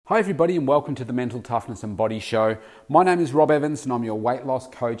Hi everybody and welcome to the Mental Toughness and Body Show. My name is Rob Evans and I'm your weight loss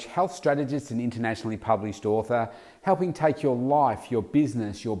coach, health strategist and internationally published author, helping take your life, your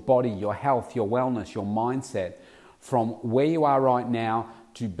business, your body, your health, your wellness, your mindset from where you are right now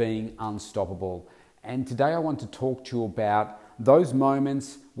to being unstoppable. And today I want to talk to you about those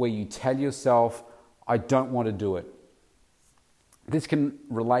moments where you tell yourself, I don't want to do it. This can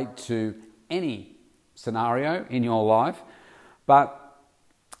relate to any scenario in your life, but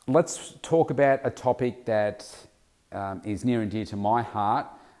let's talk about a topic that is near and dear to my heart.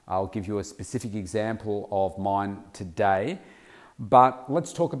 I'll give you a specific example of mine today, but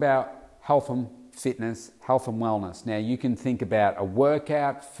let's talk about health and fitness, health and wellness. Now you can think about a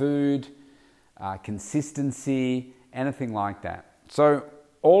workout, food, consistency, anything like that. So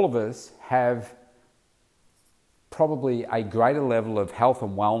all of us have probably a greater level of health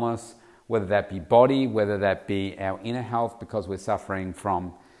and wellness, whether that be body, whether that be our inner health because we're suffering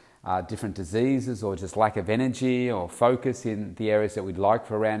from different diseases or just lack of energy or focus in the areas that we'd like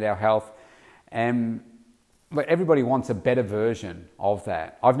for around our health. But everybody wants a better version of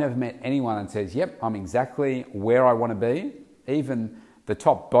that. I've never met anyone that says, yep, I'm exactly where I want to be. Even the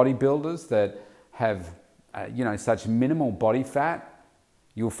top bodybuilders that have such minimal body fat,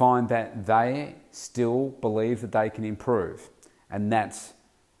 you'll find that they still believe that they can improve. And that's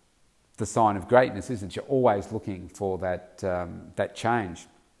the sign of greatness, isn't it? You're always looking for that change.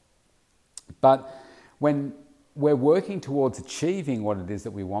 But when we're working towards achieving what it is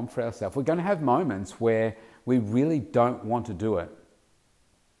that we want for ourselves, we're going to have moments where we really don't want to do it.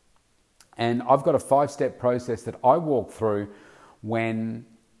 And I've got a 5-step process that I walk through when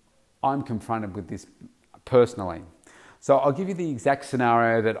I'm confronted with this personally. So I'll give you the exact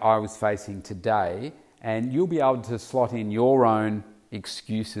scenario that I was facing today, and you'll be able to slot in your own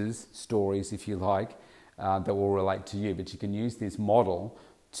excuses, stories, if you like, that will relate to you. But you can use this model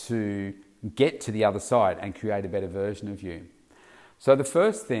to get to the other side and create a better version of you. So the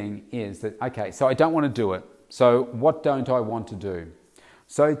first thing is that, okay, so I don't want to do it. So what don't I want to do?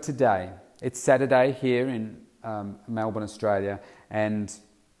 So today, it's Saturday here in Melbourne, Australia, and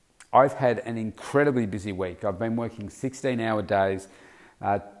I've had an incredibly busy week. I've been working 16-hour days.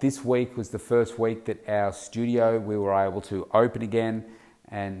 This week was the first week that our studio, we were able to open again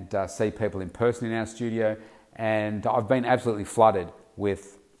and see people in person in our studio. And I've been absolutely flooded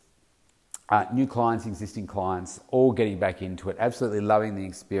with new clients, existing clients, all getting back into it, absolutely loving the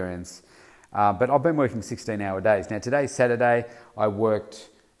experience. But I've been working 16-hour days. Now today's Saturday, I worked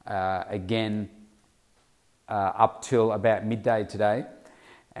again up till about midday today.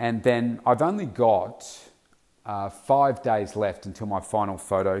 And then I've only got 5 days left until my final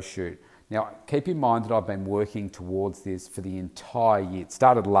photo shoot. Now keep in mind that I've been working towards this for the entire year. It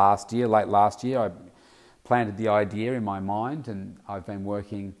started last year, late last year. I planted the idea in my mind and I've been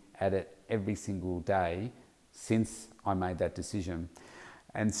working at it every single day since I made that decision.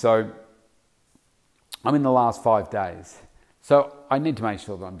 And so I'm in the last 5 days. So I need to make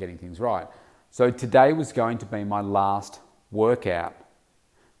sure that I'm getting things right. So today was going to be my last workout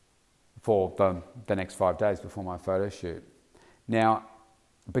for the next 5 days before my photo shoot. Now,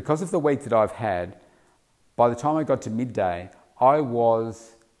 because of the week that I've had, by the time I got to midday, I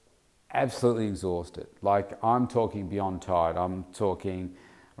was absolutely exhausted. Like, I'm talking beyond tired. I'm talking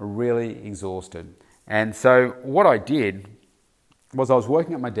really exhausted. And so what I did was I was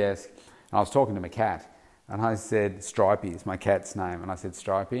working at my desk and I was talking to my cat and I said, Stripey is my cat's name. And I said,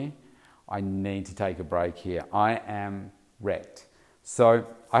 Stripey, I need to take a break here. I am wrecked. So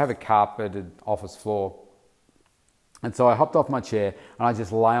I have a carpeted office floor. And so I hopped off my chair and I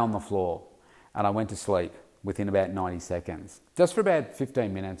just lay on the floor and I went to sleep within about 90 seconds, just for about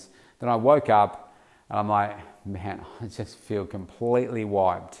 15 minutes. Then I woke up and I'm like, man, I just feel completely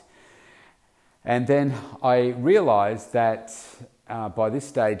wiped. And then I realized that by this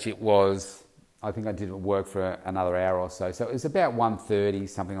stage it was, I think I didn't work for another hour or so. So it was about 1:30,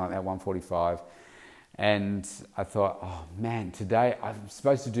 something like that, 1:45. And I thought, oh man, today I'm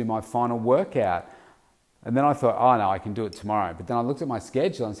supposed to do my final workout. And then I thought, oh no, I can do it tomorrow. But then I looked at my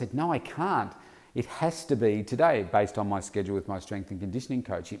schedule and said, no, I can't. It has to be today based on my schedule with my strength and conditioning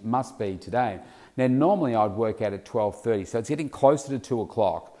coach. It must be today. Now, normally I'd work out at 12:30, so it's getting closer to 2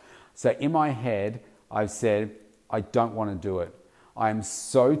 o'clock. So in my head, I've said, I don't want to do it. I'm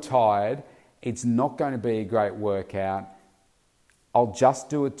so tired. It's not going to be a great workout. I'll just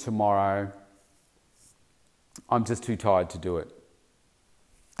do it tomorrow. I'm just too tired to do it.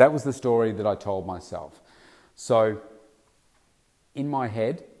 That was the story that I told myself. So in my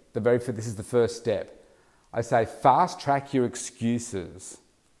head, this is the first step. I say fast track your excuses.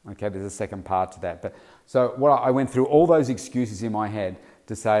 Okay, there's a second part to that. But so I went through all those excuses in my head.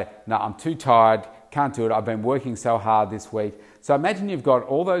 to say, no, I'm too tired, can't do it, I've been working so hard this week. So imagine you've got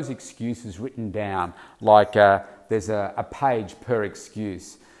all those excuses written down, like there's a page per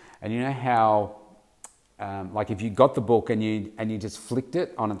excuse. And you know how, like if you got the book and you just flicked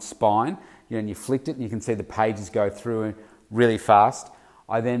it on its spine, and you flicked it and you can see the pages go through really fast.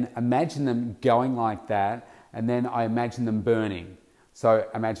 I then imagine them going like that, and then I imagine them burning. So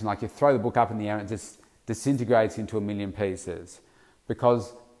imagine like you throw the book up in the air and it just disintegrates into a million pieces.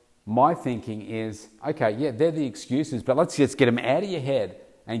 Because my thinking is, okay, yeah, they're the excuses, but let's just get them out of your head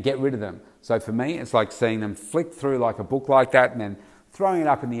and get rid of them. So for me, it's like seeing them flick through like a book like that and then throwing it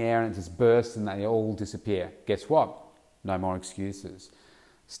up in the air and it just bursts and they all disappear. Guess what? No more excuses.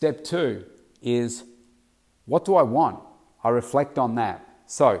 Step 2 is, what do I want? I reflect on that.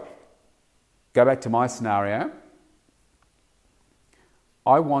 So, go back to my scenario.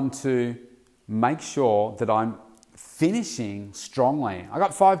 I want to make sure that I'm finishing strongly. I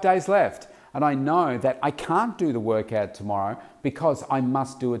got 5 days left and I know that I can't do the workout tomorrow because I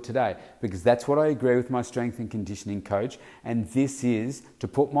must do it today, because that's what I agree with my strength and conditioning coach, and this is to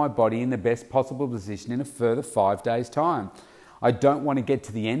put my body in the best possible position in a further 5 days' time. I don't want to get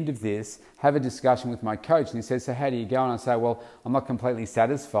to the end of this, have a discussion with my coach, and he says, so how do you go? And I say, well, I'm not completely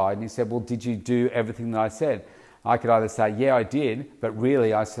satisfied. And he said, well, did you do everything that I said? I could either say, yeah, I did, but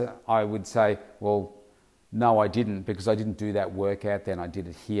really I would say, well, no, I didn't, because I didn't do that workout then, I did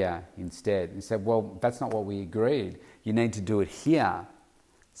it here instead. And he said, well, that's not what we agreed. You need to do it here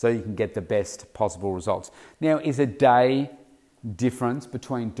so you can get the best possible results. Now, is a day difference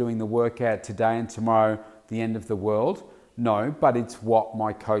between doing the workout today and tomorrow the end of the world? No, but it's what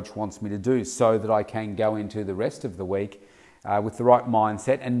my coach wants me to do so that I can go into the rest of the week with the right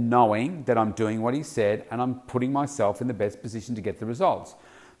mindset and knowing that I'm doing what he said and I'm putting myself in the best position to get the results.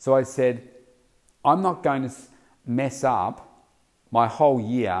 So I said, I'm not going to mess up my whole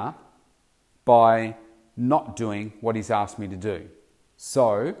year by not doing what he's asked me to do.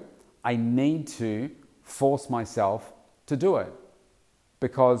 So I need to force myself to do it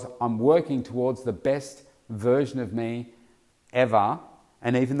because I'm working towards the best version of me ever,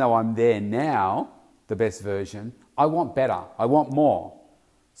 and even though I'm there now, the best version, I want better, I want more.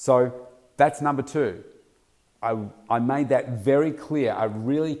 So that's number 2. I made that very clear, a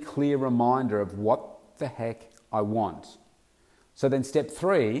really clear reminder of what the heck I want. So then step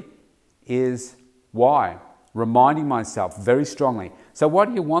 3 is why? Reminding myself very strongly. So why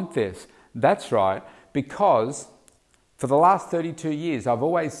do you want this? That's right, because for the last 32 years, I've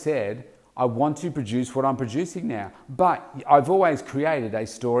always said, I want to produce what I'm producing now. But I've always created a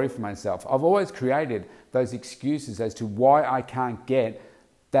story for myself. I've always created those excuses as to why I can't get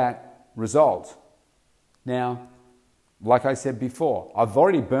that result. Now, like I said before, I've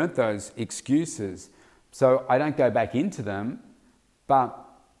already burnt those excuses, so I don't go back into them, but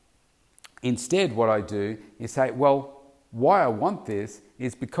instead what I do is say, well, why I want this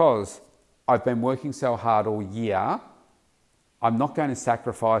is because I've been working so hard all year. I'm not going to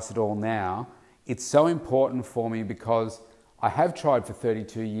sacrifice it all now. It's so important for me because I have tried for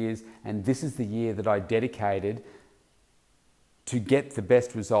 32 years and this is the year that I dedicated to get the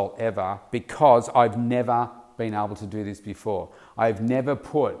best result ever because I've never been able to do this before. I've never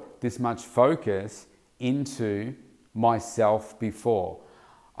put this much focus into myself before.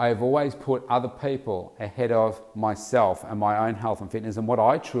 I have always put other people ahead of myself and my own health and fitness and what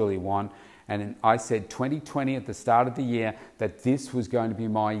I truly want. And I said 2020 at the start of the year that this was going to be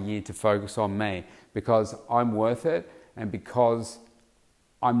my year to focus on me because I'm worth it and because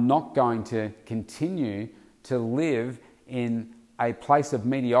I'm not going to continue to live in a place of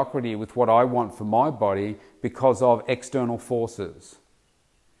mediocrity with what I want for my body because of external forces.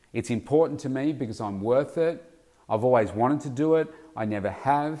 It's important to me because I'm worth it. I've always wanted to do it. I never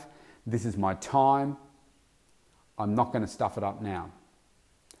have. This is my time. I'm not going to stuff it up now.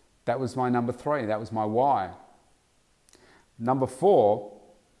 That was my number 3. That was my why. Number 4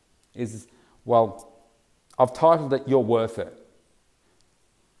 is, well, I've titled it, You're Worth It.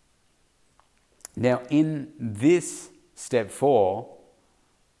 Now, in this step 4,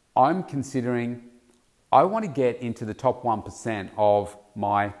 I'm considering I want to get into the top 1% of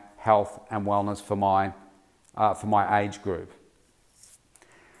my health and wellness for my age group.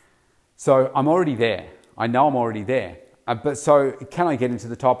 So I'm already there. I know I'm already there. But so can I get into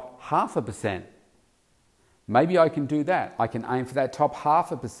the top 0.5%? Maybe I can do that. I can aim for that top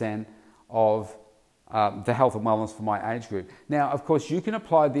 0.5% of the health and wellness for my age group. Now, of course, you can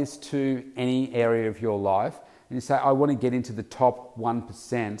apply this to any area of your life. And you say, I want to get into the top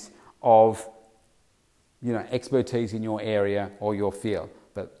 1% of expertise in your area or your field.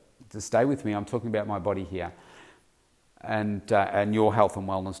 But to stay with me, I'm talking about my body here. and your health and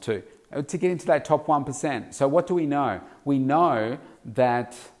wellness too, to get into that top 1%. So what do we know? We know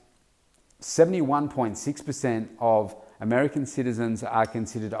that 71.6% of American citizens are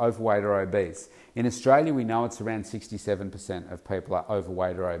considered overweight or obese. In Australia, we know it's around 67% of people are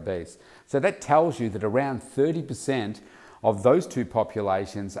overweight or obese. So that tells you that around 30% of those two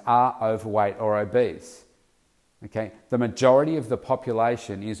populations are overweight or obese. Okay, the majority of the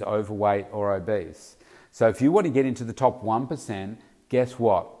population is overweight or obese. So if you want to get into the top 1%, guess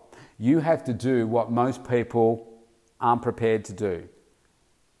what? You have to do what most people aren't prepared to do.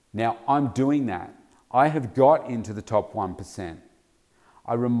 Now, I'm doing that. I have got into the top 1%.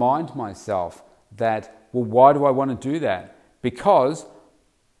 I remind myself that, well, why do I want to do that? Because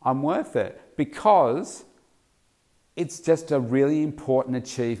I'm worth it. Because it's just a really important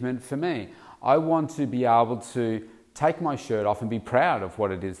achievement for me. I want to be able to take my shirt off and be proud of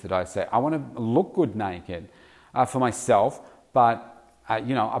what it is that I say. I want to look good naked for myself, but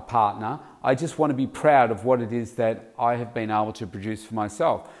a partner. I just want to be proud of what it is that I have been able to produce for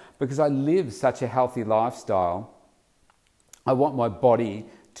myself. Because I live such a healthy lifestyle, I want my body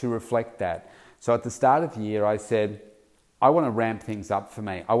to reflect that. So at the start of the year, I said, I want to ramp things up for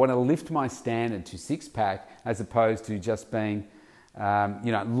me. I want to lift my standard to six-pack as opposed to just being,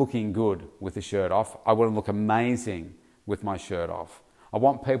 looking good with the shirt off. I want to look amazing with my shirt off. I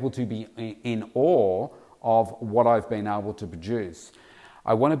want people to be in awe of what I've been able to produce.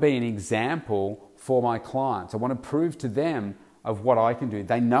 I want to be an example for my clients. I want to prove to them of what I can do.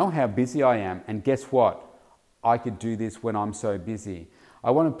 They know how busy I am, and guess what? I could do this when I'm so busy.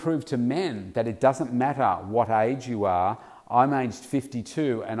 I want to prove to men that it doesn't matter what age you are. I'm aged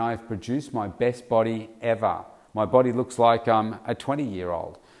 52 and I've produced my best body ever. My body looks like I'm a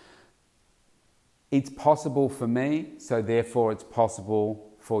 20-year-old. It's possible for me, so therefore it's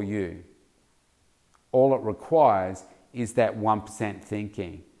possible for you. All it requires is that 1%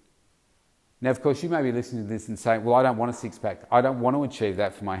 thinking. Now, of course, you may be listening to this and saying, well, I don't want a six-pack. I don't want to achieve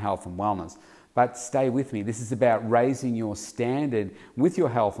that for my health and wellness. But stay with me. This is about raising your standard with your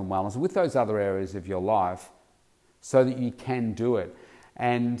health and wellness, with those other areas of your life, so that you can do it.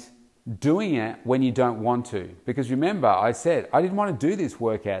 And doing it when you don't want to. Because remember, I said, I didn't want to do this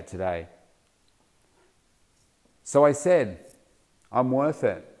workout today. So I said, I'm worth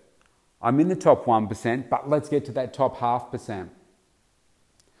it. I'm in the top 1%, but let's get to that top 0.5%.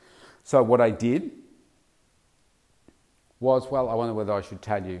 So what I did was, well, I wonder whether I should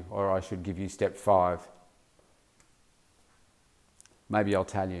tell you or I should give you step 5. Maybe I'll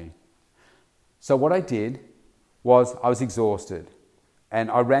tell you. So what I did was I was exhausted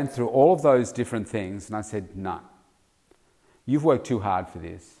and I ran through all of those different things and I said, no, you've worked too hard for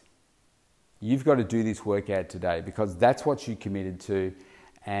this. You've got to do this workout today because that's what you committed to,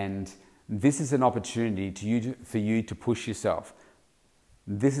 and this is an opportunity for you to push yourself.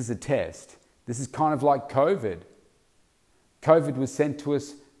 This is a test. This is kind of like COVID. COVID was sent to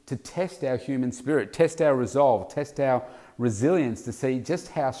us to test our human spirit, test our resolve, test our resilience to see just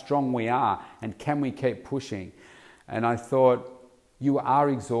how strong we are and can we keep pushing. And I thought, you are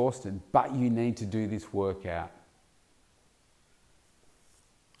exhausted, but you need to do this workout.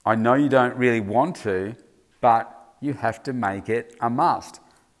 I know you don't really want to, but you have to make it a must.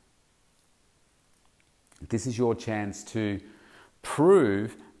 This is your chance to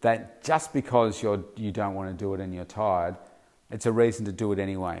prove that just because you don't want to do it and you're tired, it's a reason to do it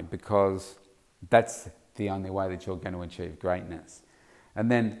anyway, because that's the only way that you're going to achieve greatness.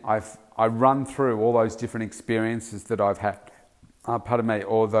 And then I run through all those different experiences that I've had,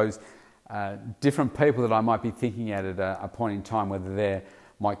 all those different people that I might be thinking at a point in time, whether they're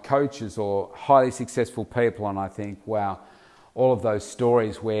my coaches or highly successful people, and I think, wow, all of those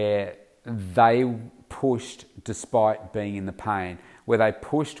stories where they pushed despite being in the pain, where they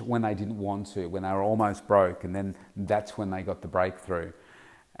pushed when they didn't want to, when they were almost broke, and then that's when they got the breakthrough.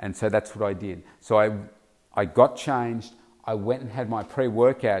 And so that's what I did. So I got changed, I went and had my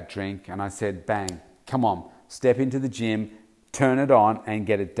pre-workout drink, and I said, bang, come on, step into the gym, turn it on and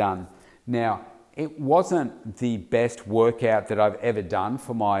get it done. Now, it wasn't the best workout that I've ever done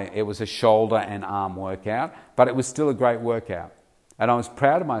it was a shoulder and arm workout, but it was still a great workout. And I was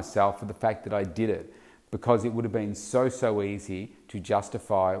proud of myself for the fact that I did it, because it would have been so easy to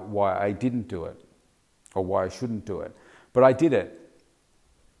justify why I didn't do it or why I shouldn't do it. But I did it.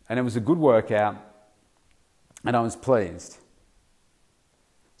 And it was a good workout and I was pleased.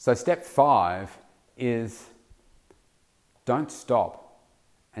 So step 5 is don't stop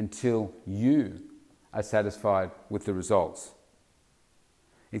until you are satisfied with the results.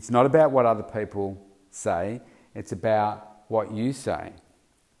 It's not about what other people say, it's about what you say.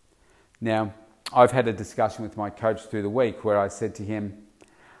 Now, I've had a discussion with my coach through the week where I said to him,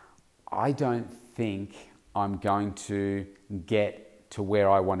 I don't think I'm going to get to where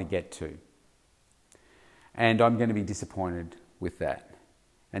I want to get to. And I'm going to be disappointed with that.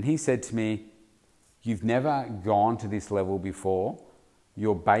 And he said to me, you've never gone to this level before.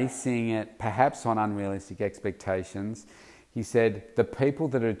 You're basing it perhaps on unrealistic expectations. He said, the people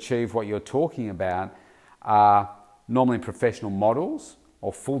that achieve what you're talking about are normally professional models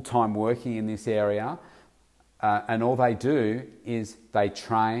or full-time working in this area. And all they do is they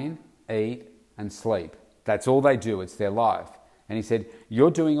train, eat and sleep. That's all they do. It's their life. And he said,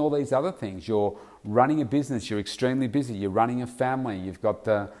 you're doing all these other things. You're running a business. You're extremely busy. You're running a family. You've got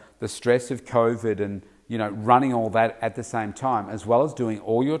the stress of COVID and, running all that at the same time, as well as doing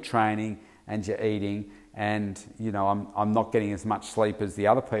all your training and your eating. And, I'm not getting as much sleep as the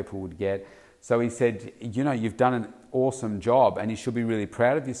other people would get. So he said, you've done an awesome job and you should be really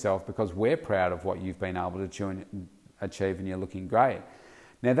proud of yourself because we're proud of what you've been able to achieve and you're looking great.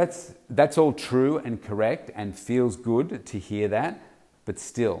 Now that's all true and correct and feels good to hear that, but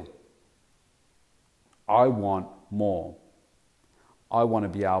still, I want more. I want to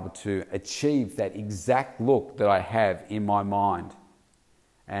be able to achieve that exact look that I have in my mind.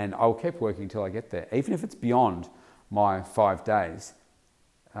 And I'll keep working until I get there. Even if it's beyond my 5 days,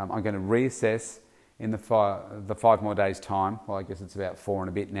 I'm going to reassess in the 5 more days' time. Well, I guess it's about 4 and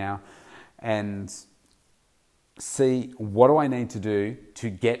a bit now. And see, what do I need to do to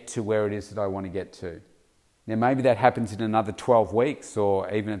get to where it is that I want to get to? Now, maybe that happens in another 12 weeks or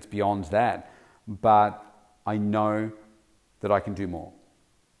even it's beyond that. But I know that I can do more.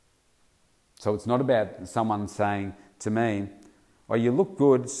 So it's not about someone saying to me, well, you look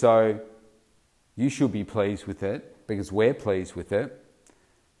good, so you should be pleased with it because we're pleased with it.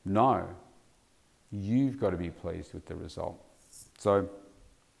 No, you've got to be pleased with the result. So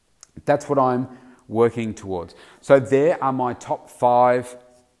that's what I'm working towards. So there are my top 5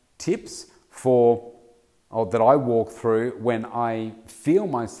 tips that I walk through when I feel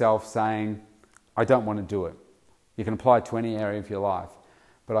myself saying, I don't want to do it. You can apply it to any area of your life,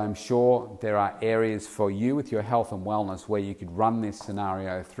 but I'm sure there are areas for you with your health and wellness where you could run this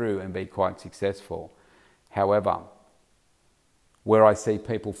scenario through and be quite successful. However, where I see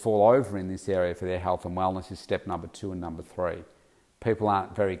people fall over in this area for their health and wellness is step number 2 and number 3. People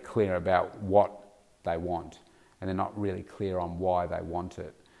aren't very clear about what they want, and they're not really clear on why they want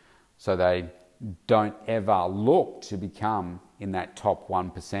it. So they don't ever look to become in that top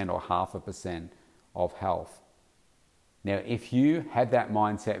 1% or 0.5% of health. Now, if you had that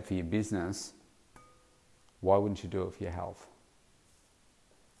mindset for your business, why wouldn't you do it for your health?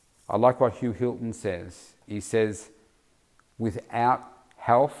 I like what Hugh Hilton says. He says, without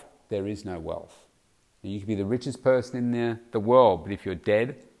health, there is no wealth. Now, you could be the richest person in the world, but if you're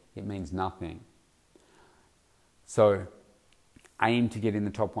dead, it means nothing. So aim to get in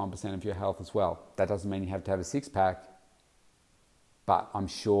the top 1% of your health as well. That doesn't mean you have to have a 6-pack, but I'm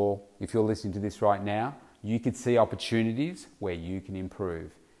sure if you're listening to this right now, you could see opportunities where you can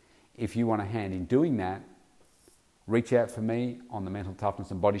improve. If you want a hand in doing that, reach out for me on the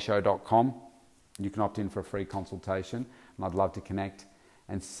mentaltoughnessandbodyshow.com. You can opt in for a free consultation, and I'd love to connect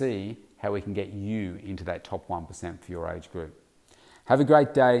and see how we can get you into that top 1% for your age group. Have a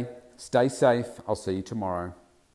great day. Stay safe. I'll see you tomorrow.